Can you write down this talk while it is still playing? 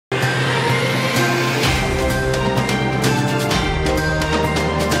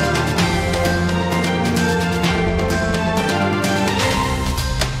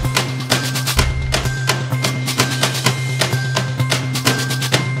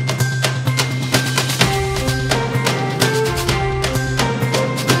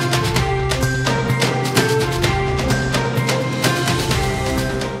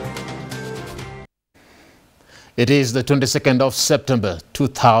It is the 22nd of September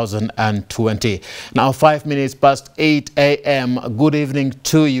 2020. Now 5 minutes past 8 a.m. Good evening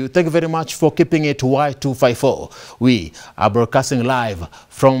to you. Thank you very much for keeping it Y254. We are broadcasting live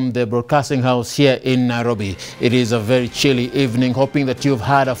from the broadcasting house here in Nairobi. It is a very chilly evening, hoping that you've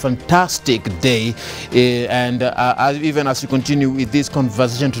had a fantastic day. Even as you continue with this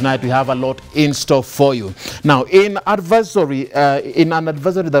conversation tonight, we have a lot in store for you. Now, in an advisory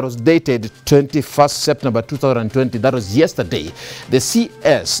that was dated 21st September 2020, that was yesterday, the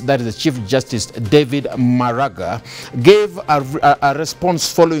CS, that is the Chief Justice David Maraga, gave a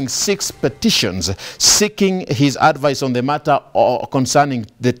response following 6 petitions seeking his advice on the matter concerning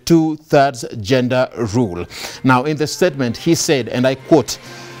the 2/3 gender rule. Now, in the statement, he said, and I quote,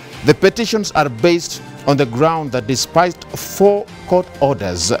 "The petitions are based on the ground that despite 4 court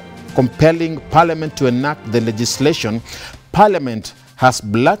orders compelling Parliament to enact the legislation, Parliament has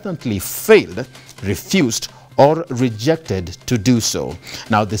blatantly failed, refused, or rejected to do so."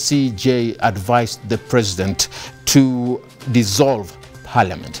 Now, the CJ advised the President to dissolve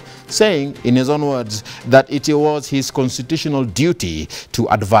Parliament, saying, in his own words, that it was his constitutional duty to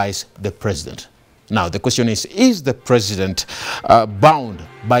advise the President. Now, the question is the President bound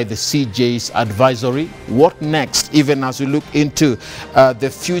by the CJ's advisory? What next, even as we look into the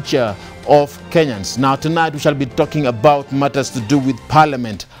future of Kenyans? Now, tonight we shall be talking about matters to do with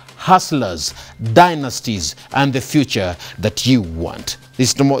Parliament, hustlers, dynasties, and the future that you want.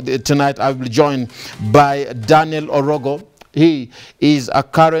 Tonight I will be joined by Daniel Orogo. He is a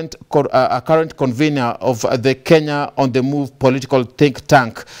current convener of the Kenya on the Move political think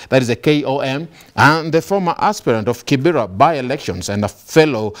tank, that is a KOM, and the former aspirant of Kibera by-elections and a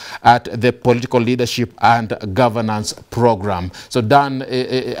fellow at the Political Leadership and Governance Program. So Dan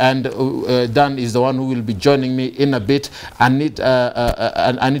is the one who will be joining me in a bit.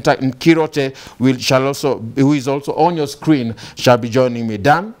 Anita Kirote who is also on your screen, shall be joining me.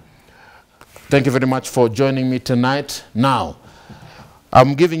 Dan, thank you very much for joining me tonight. Now,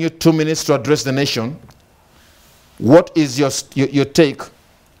 I'm giving you 2 minutes to address the nation. What is your take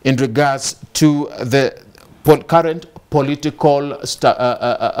in regards to the current political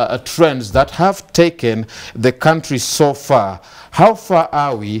trends that have taken the country so far? How far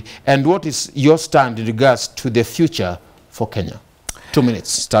are we, and what is your stand in regards to the future for Kenya? 2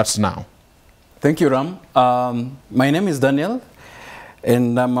 minutes starts now. Thank you, Ram. My name is Daniel,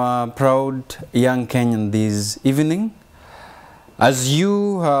 and I'm a proud young Kenyan this evening. As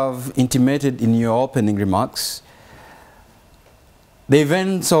you have intimated in your opening remarks, the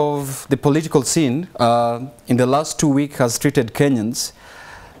events of the political scene in the last 2 weeks has treated Kenyans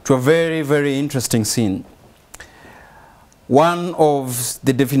to a very, very interesting scene. One of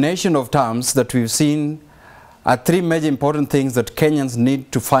the definition of terms that we've seen are 3 major important things that Kenyans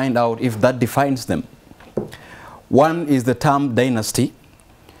need to find out if that defines them. One is the term dynasty.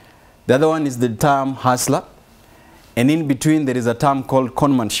 The other one is the term hustler. And in between, there is a term called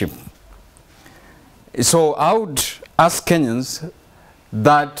conmanship. So I would ask Kenyans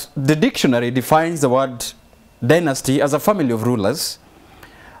that the dictionary defines the word dynasty as a family of rulers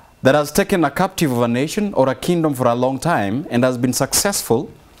that has taken a captive of a nation or a kingdom for a long time and has been successful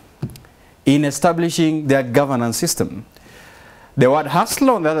in establishing their governance system. The word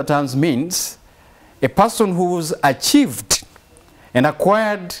hustler, on the other terms, means a person who's achieved and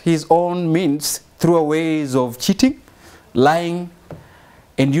acquired his own means through ways of cheating, lying,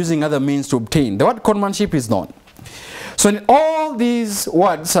 and using other means to obtain. The word conmanship is known. So all these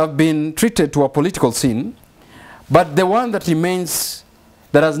words have been treated to a political scene, but the one that remains,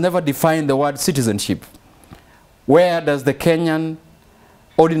 that has never defined the word citizenship. Where does the Kenyan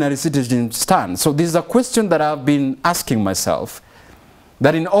ordinary citizen stand? So this is a question that I've been asking myself,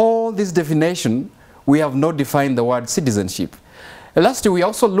 that in all this definition, we have not defined the word citizenship. Lastly, we're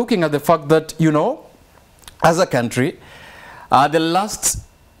also looking at the fact that, you know, as a country, the last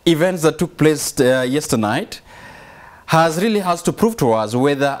events that took place yesterday night has to prove to us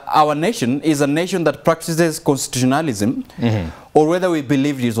whether our nation is a nation that practices constitutionalism or whether we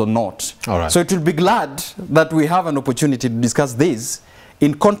believe it or not. All right. So it will be glad that we have an opportunity to discuss this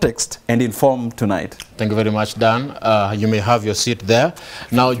in context and in form tonight. Thank you very much, Dan. You may have your seat there.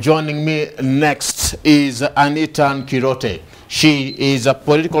 Now, joining me next is Anita Kirote. She is a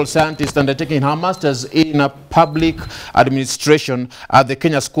political scientist undertaking her master's in public administration at the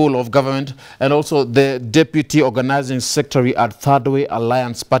Kenya School of Government, and also the deputy organizing secretary at Third Way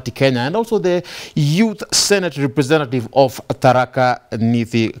Alliance Party Kenya, and also the youth senate representative of Tharaka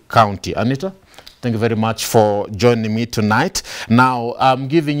Nithi County. Anita, Thank you very much for joining me tonight. Now, I'm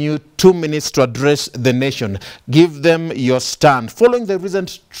giving you 2 minutes to address the nation. Give them your stand. Following the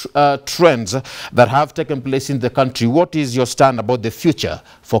recent trends that have taken place in the country, what is your stand about the future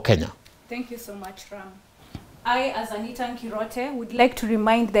for Kenya? Thank you so much, Ram. I, as Anita Nkirote, would like to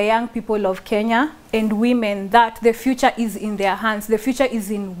remind the young people of Kenya and women that the future is in their hands. The future is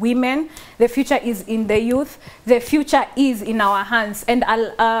in women. The future is in the youth. The future is in our hands. And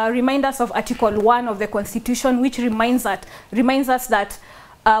I'll remind us of Article 1 of the Constitution, which reminds us that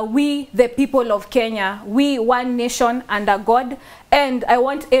we, the people of Kenya, we one nation under God. And I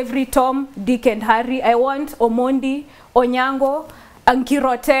want every Tom, Dick and Harry, I want Omondi, Onyango,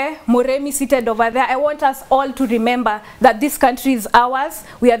 Nkirote, Muremi seated over there. I want us all to remember that this country is ours.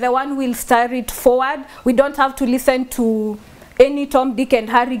 We are the one who will steer it forward. We don't have to listen to any Tom, Dick and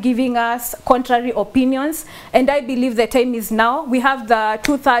Harry giving us contrary opinions. And I believe the time is now. We have the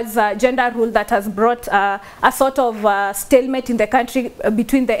 2/3 gender rule that has brought a sort of stalemate in the country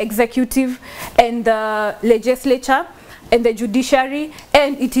between the executive and the legislature and the judiciary.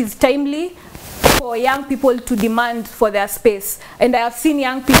 And it is timely for young people to demand for their space. And I have seen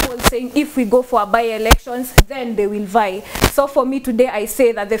young people saying if we go for by-elections, then they will vie. So for me today, I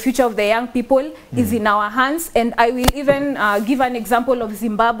say that the future of the young people is in our hands. And I will even give an example of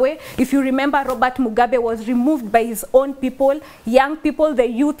Zimbabwe. If you remember, Robert Mugabe was removed by his own people, young people, the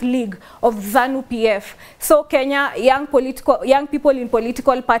Youth League of ZANU-PF. So Kenya, young people in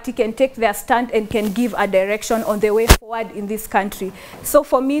political party can take their stand and can give a direction on the way forward in this country. So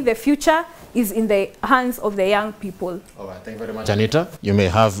for me, the future is in the hands of the young people. All right, thank you very much, Anita. You may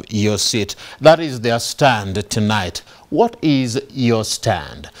have your seat. That is their stand tonight. What is your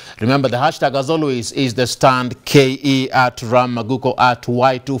stand? Remember, the hashtag, as always, is the stand KE at Ram Maguko at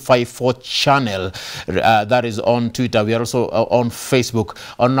Y254 channel. That is on Twitter. We are also on Facebook.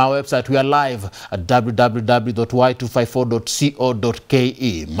 On our website, we are live at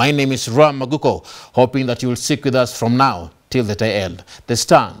www.y254.co.ke. My name is Ram Maguko, hoping that you will stick with us from now till the day end. The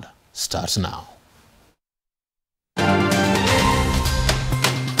stand starts now.